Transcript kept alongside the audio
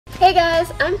Hey guys,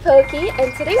 I'm Poki,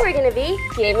 and today we're going to be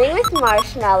gaming with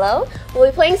Marshmello. We'll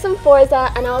be playing some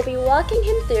Forza, and I'll be walking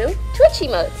him through Twitch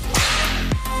emotes.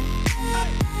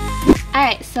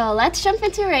 Alright, so let's jump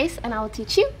into a race, and I will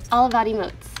teach you all about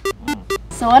emotes.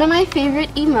 So one of my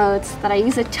favorite emotes that I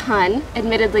use a ton,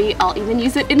 admittedly I'll even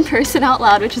use it in person out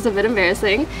loud, which is a bit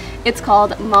embarrassing. It's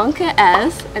called Monka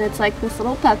S, and it's like this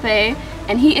little Pepe,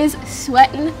 and he is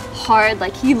sweating hard,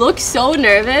 like he looks so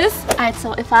nervous. Alright,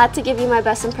 so if I had to give you my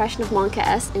best impression of Monka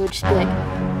S, it would just be like,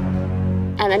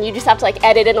 and then you just have to like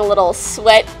edit in a little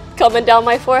sweat coming down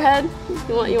my forehead.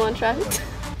 You want to try it?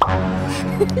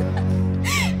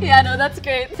 Yeah, no, that's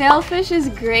great. Failfish is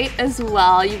great as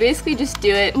well. You basically just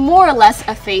do it more or less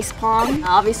a face palm.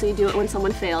 Obviously you do it when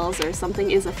someone fails or something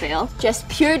is a fail. Just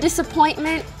pure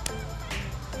disappointment,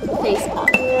 face palm.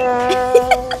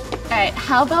 Alright,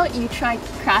 how about you try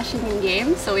crashing in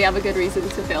game so we have a good reason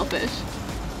to failfish?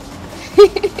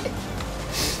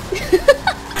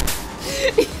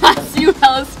 Yes, you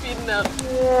hella speeding up.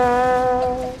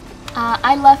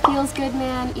 I love feels good,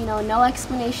 man. You know, no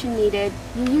explanation needed.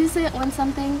 You use it when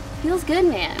something feels good,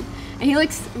 man. And he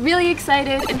looks really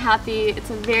excited and happy. It's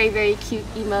a very, very cute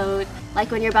emote.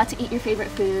 Like when you're about to eat your favorite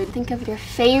food. Think of your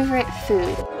favorite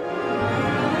food.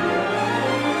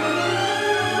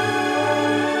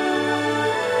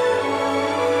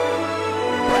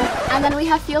 And then we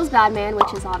have feels bad, man,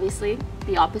 which is obviously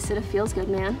the opposite of feels good,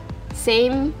 man.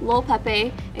 Same Lil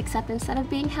Pepe, except instead of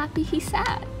being happy, he's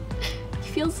sad.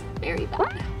 Feels very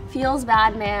bad. Feels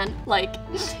bad, man. Like,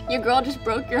 your girl just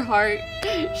broke your heart.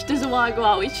 She doesn't want to go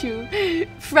out with you.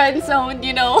 Friend zoned,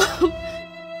 you know.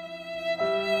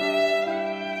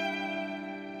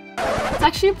 It's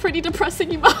actually a pretty depressing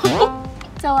emote.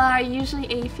 So, are you usually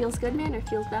a feels good man or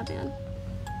feels bad man?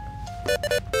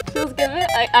 Feels good man?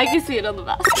 I can see it on the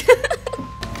mask.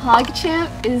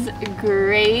 PogChamp is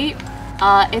great.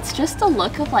 It's just a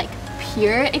look of like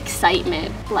pure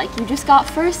excitement, like you just got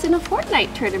first in a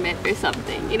Fortnite tournament or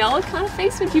something. You know, what kind of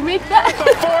face would you make that?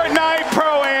 The Fortnite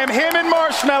Pro-Am, him and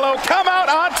Marshmello come out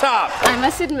on top. I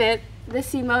must admit,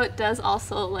 this emote does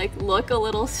also like look a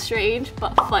little strange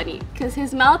but funny, because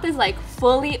his mouth is like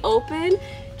fully open,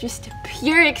 just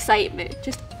pure excitement.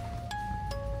 Just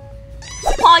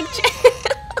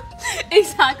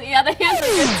Exactly, yeah, the hands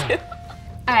are good too.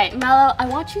 Alright, Mello, I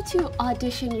want you to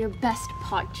audition your best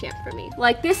PogChamp for me.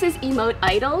 Like, this is Emote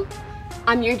Idol.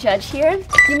 I'm your judge here.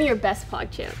 Give me your best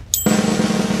PogChamp.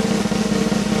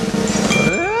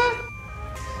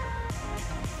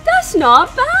 That's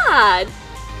not bad!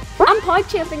 I'm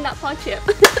PogChamping that PogChamp.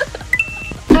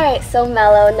 Alright, so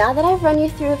Mello, now that I've run you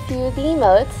through a few of the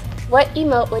emotes, what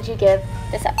emote would you give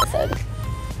this episode?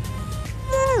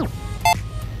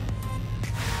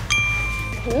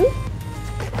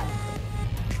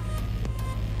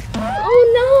 Oh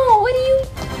no, what are you?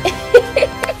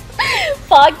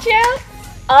 PogChamp?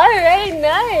 Alright,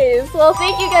 nice. Well,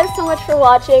 thank you guys so much for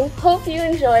watching. Hope you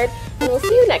enjoyed, and we'll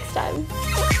see you next time.